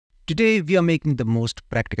Today, we are making the most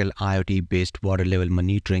practical IoT-based water level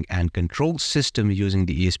monitoring and control system using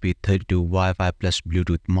the ESP32 Wi-Fi plus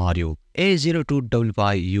Bluetooth module,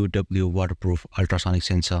 A02YYUW Waterproof Ultrasonic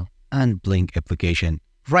Sensor, and Blynk application.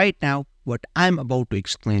 Right now, what I'm about to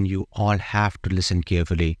explain, you all have to listen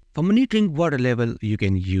carefully. For monitoring water level, you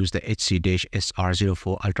can use the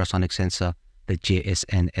HC-SR04 ultrasonic sensor, the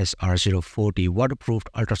JSN-SR040 waterproof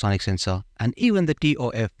ultrasonic sensor, and even the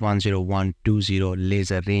TOF10120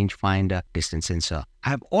 laser rangefinder distance sensor.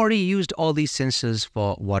 I have already used all these sensors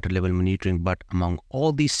for water level monitoring, but among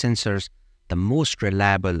all these sensors, the most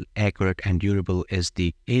reliable, accurate, and durable is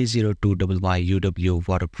the A02YYUW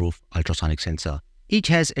Waterproof Ultrasonic Sensor. Each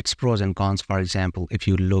has its pros and cons. For example, if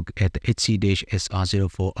you look at the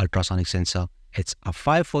HC-SR04 ultrasonic sensor, it's a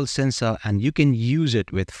 5-volt sensor and you can use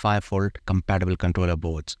it with 5-volt compatible controller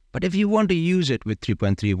boards. But if you want to use it with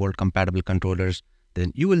 3.3 volt compatible controllers,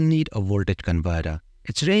 then you will need a voltage converter.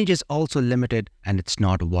 Its range is also limited and it's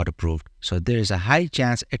not waterproofed, so there is a high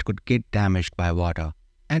chance it could get damaged by water.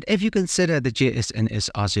 And if you consider the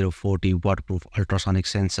JSN-SR040 waterproof ultrasonic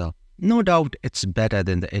sensor, no doubt it's better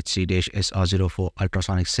than the HC-SR04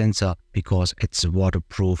 ultrasonic sensor because it's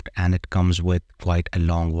waterproofed and it comes with quite a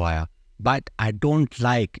long wire. But I don't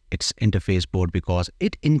like its interface board because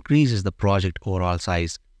it increases the project overall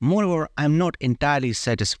size. Moreover, I'm not entirely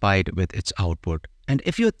satisfied with its output. And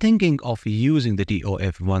if you're thinking of using the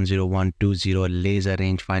TOF10120 laser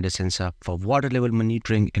rangefinder sensor for water level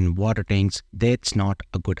monitoring in water tanks, that's not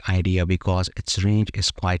a good idea because its range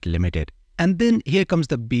is quite limited. And then here comes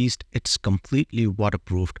the beast. It's completely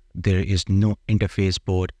waterproofed. There is no interface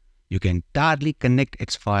board. You can directly connect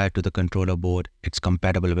its fire to the controller board. It's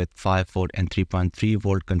compatible with 5-volt and 3.3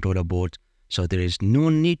 volt controller boards, so there is no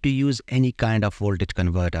need to use any kind of voltage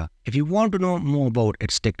converter. If you want to know more about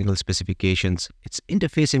its technical specifications, its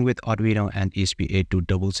interfacing with Arduino and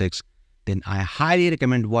ESP32 then I highly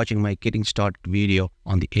recommend watching my getting started video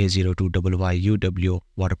on the A02YYUW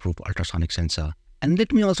Waterproof Ultrasonic Sensor. And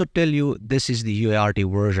let me also tell you, this is the UART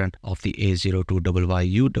version of the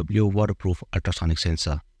A02YYUW Waterproof Ultrasonic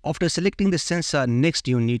Sensor. After selecting the sensor, next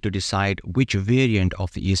you need to decide which variant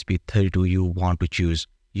of the ESP32 you want to choose.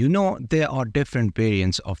 You know there are different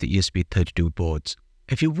variants of the ESP32 boards.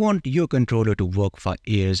 If you want your controller to work for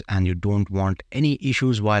years and you don't want any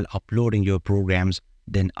issues while uploading your programs,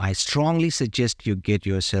 then I strongly suggest you get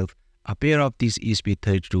yourself a pair of these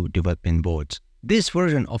ESP32 development boards. This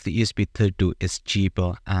version of the ESP32 is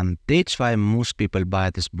cheaper and that's why most people buy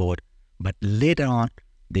this board, but later on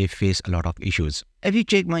they face a lot of issues. If you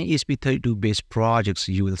check my ESP32 based projects,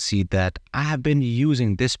 you will see that I have been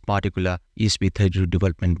using this particular ESP32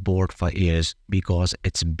 development board for years because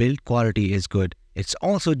its build quality is good. It's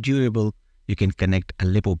also durable. You can connect a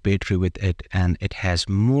LiPo battery with it and it has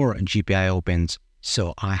more GPIO pins.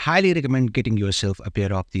 So I highly recommend getting yourself a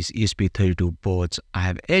pair of these ESP32 boards. I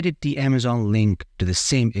have added the Amazon link to the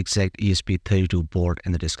same exact ESP32 board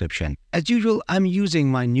in the description. As usual, I'm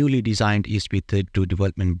using my newly designed ESP32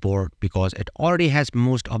 development board because it already has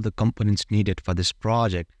most of the components needed for this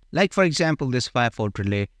project. Like for example, this 5-volt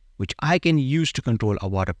relay, which I can use to control a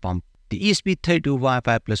water pump, the ESP32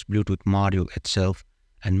 Wi-Fi plus Bluetooth module itself,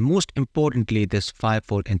 and most importantly, this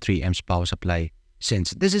 5-volt and 3 amps power supply.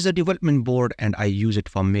 Since this is a development board and I use it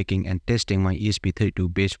for making and testing my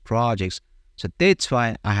ESP32 based projects, so that's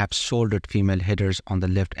why I have soldered female headers on the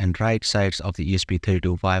left and right sides of the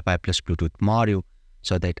ESP32 Wi-Fi plus Bluetooth module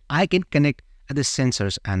so that I can connect the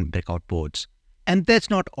sensors and breakout boards. And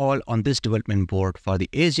that's not all on this development board. For the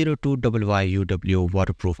A02YYUW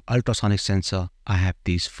Waterproof Ultrasonic Sensor, I have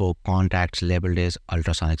these 4 contacts labeled as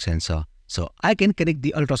ultrasonic sensor. So I can connect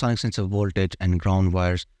the ultrasonic sensor voltage and ground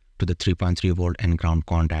wires to the 3.3 volt and ground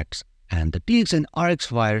contacts, and the TX and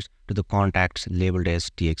RX wires to the contacts labeled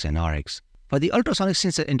as TX and RX. For the ultrasonic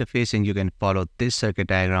sensor interfacing, you can follow this circuit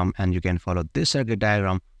diagram and you can follow this circuit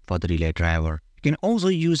diagram for the relay driver. You can also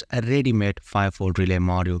use a ready-made 5-volt relay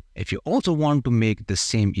module. If you also want to make the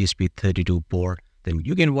same ESP32 board, then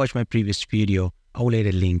you can watch my previous video. I will add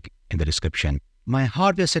a link in the description. My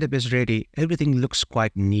hardware setup is ready. Everything looks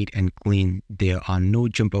quite neat and clean. There are no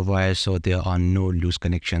jumper wires, so there are no loose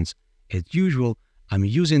connections. As usual, I'm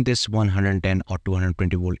using this 110 or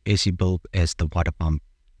 220 volt AC bulb as the water pump.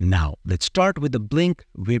 Now, let's start with the Blynk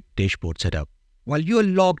web dashboard setup. While you're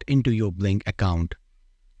logged into your Blynk account,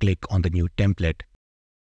 click on the new template.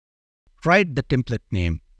 Write the template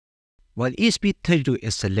name. While ESP32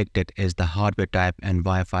 is selected as the hardware type and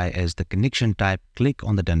Wi-Fi as the connection type, click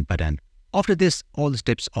on the Done button. After this, all the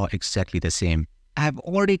steps are exactly the same. I have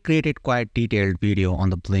already created quite detailed video on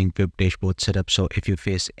the Blynk web dashboard setup, so if you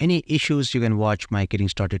face any issues, you can watch my getting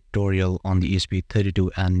started tutorial on the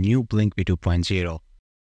ESP32 and new Blynk v2.0.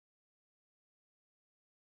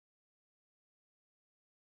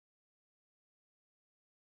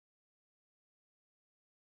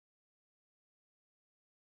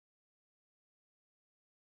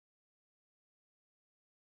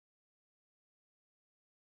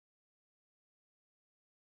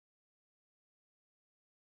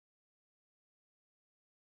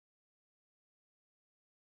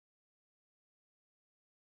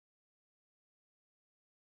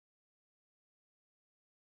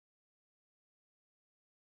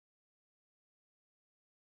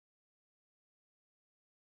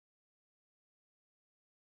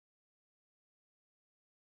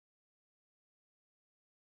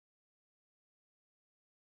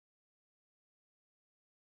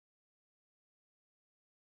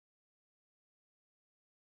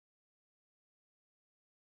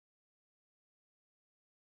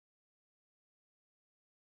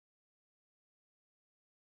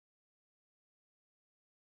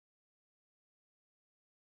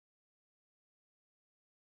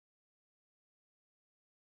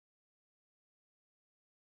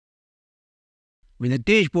 When the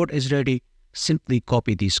dashboard is ready, simply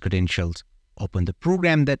copy these credentials. Open the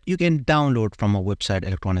program that you can download from our website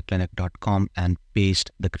electronicclinic.com and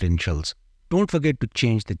paste the credentials. Don't forget to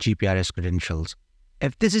change the GPRS credentials.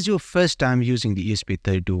 If this is your first time using the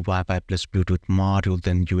ESP32 Wi-Fi plus Bluetooth module,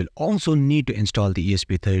 then you will also need to install the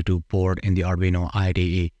ESP32 board in the Arduino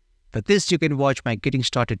IDE. For this, you can watch my getting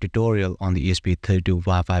started tutorial on the ESP32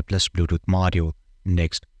 Wi-Fi plus Bluetooth module.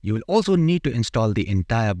 Next, you will also need to install the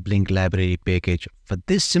entire Blynk library package. For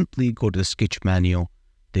this, simply go to the sketch menu,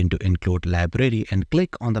 then to include library and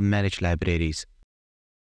click on the manage libraries.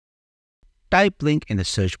 Type Blynk in the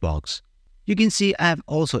search box. You can see I have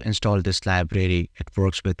also installed this library. It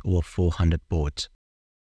works with over 400 boards.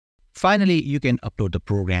 Finally, you can upload the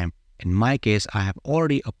program. In my case, I have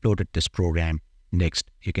already uploaded this program.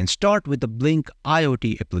 Next, you can start with the Blynk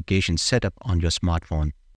IoT application setup on your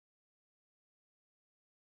smartphone.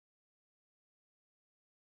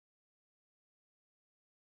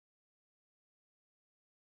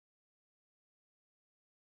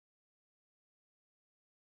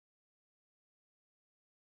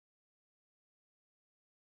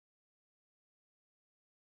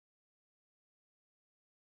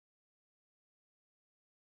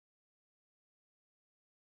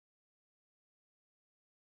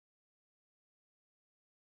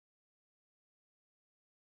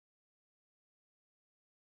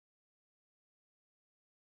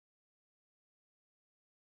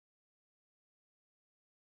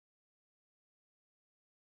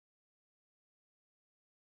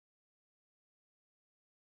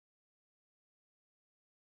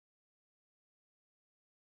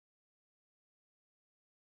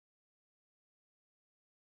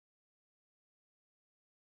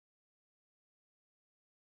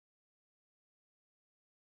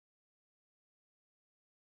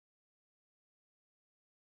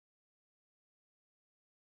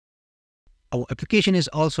 Our application is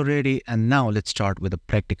also ready, and now let's start with a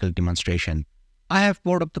practical demonstration. I have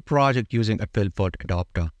powered up the project using a 12-volt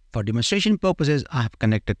adapter. For demonstration purposes, I have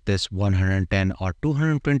connected this 110 or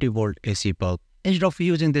 220 volt AC bulb. Instead of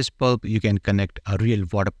using this bulb, you can connect a real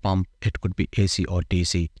water pump. It could be AC or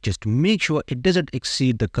DC. Just make sure it doesn't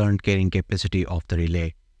exceed the current carrying capacity of the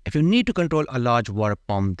relay. If you need to control a large water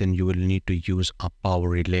pump, then you will need to use a power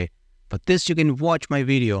relay. For this, you can watch my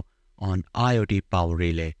video on IoT power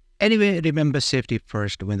relay. Anyway, remember safety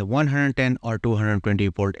first. When the 110 or 220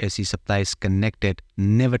 volt AC supply is connected,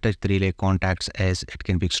 never touch the relay contacts as it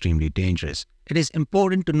can be extremely dangerous. It is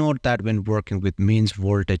important to note that when working with mains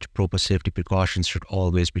voltage, proper safety precautions should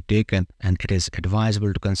always be taken, and it is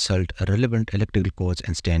advisable to consult relevant electrical codes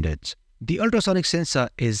and standards. The ultrasonic sensor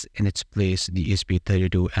is in its place. The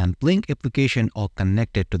ESP32 and Blynk application are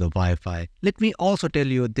connected to the Wi-Fi. Let me also tell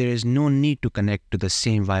you, there is no need to connect to the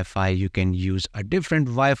same Wi-Fi. You can use a different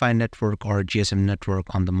Wi-Fi network or GSM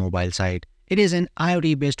network on the mobile side. It is an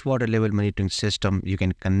IoT-based water level monitoring system. You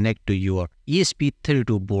can connect to your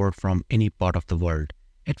ESP32 board from any part of the world.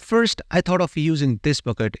 At first, I thought of using this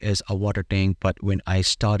bucket as a water tank, but when I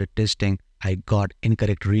started testing, I got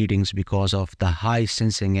incorrect readings because of the high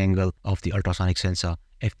sensing angle of the ultrasonic sensor.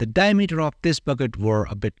 If the diameter of this bucket were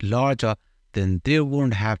a bit larger, then there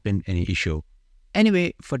wouldn't have been any issue.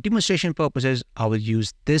 Anyway, for demonstration purposes, I will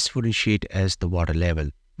use this footing sheet as the water level.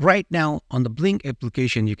 Right now, on the Blynk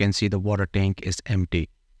application, you can see the water tank is empty.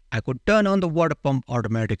 I could turn on the water pump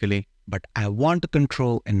automatically, but I want the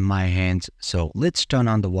control in my hands, so let's turn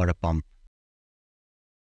on the water pump.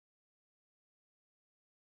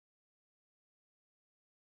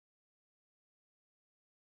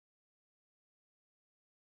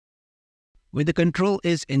 When the control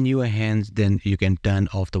is in your hands, then you can turn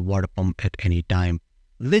off the water pump at any time.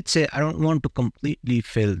 Let's say I don't want to completely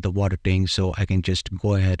fill the water tank, so I can just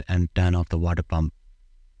go ahead and turn off the water pump.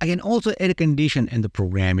 I can also add a condition in the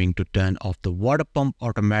programming to turn off the water pump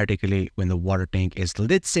automatically when the water tank is,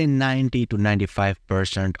 let's say, 90 to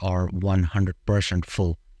 95% or 100%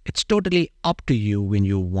 full. It's totally up to you when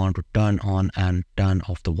you want to turn on and turn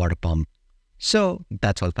off the water pump. So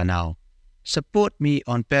that's all for now. Support me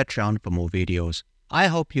on Patreon for more videos. I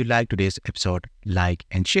hope you liked today's episode. Like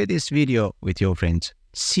and share this video with your friends.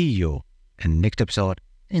 See you in the next episode,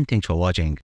 and thanks for watching.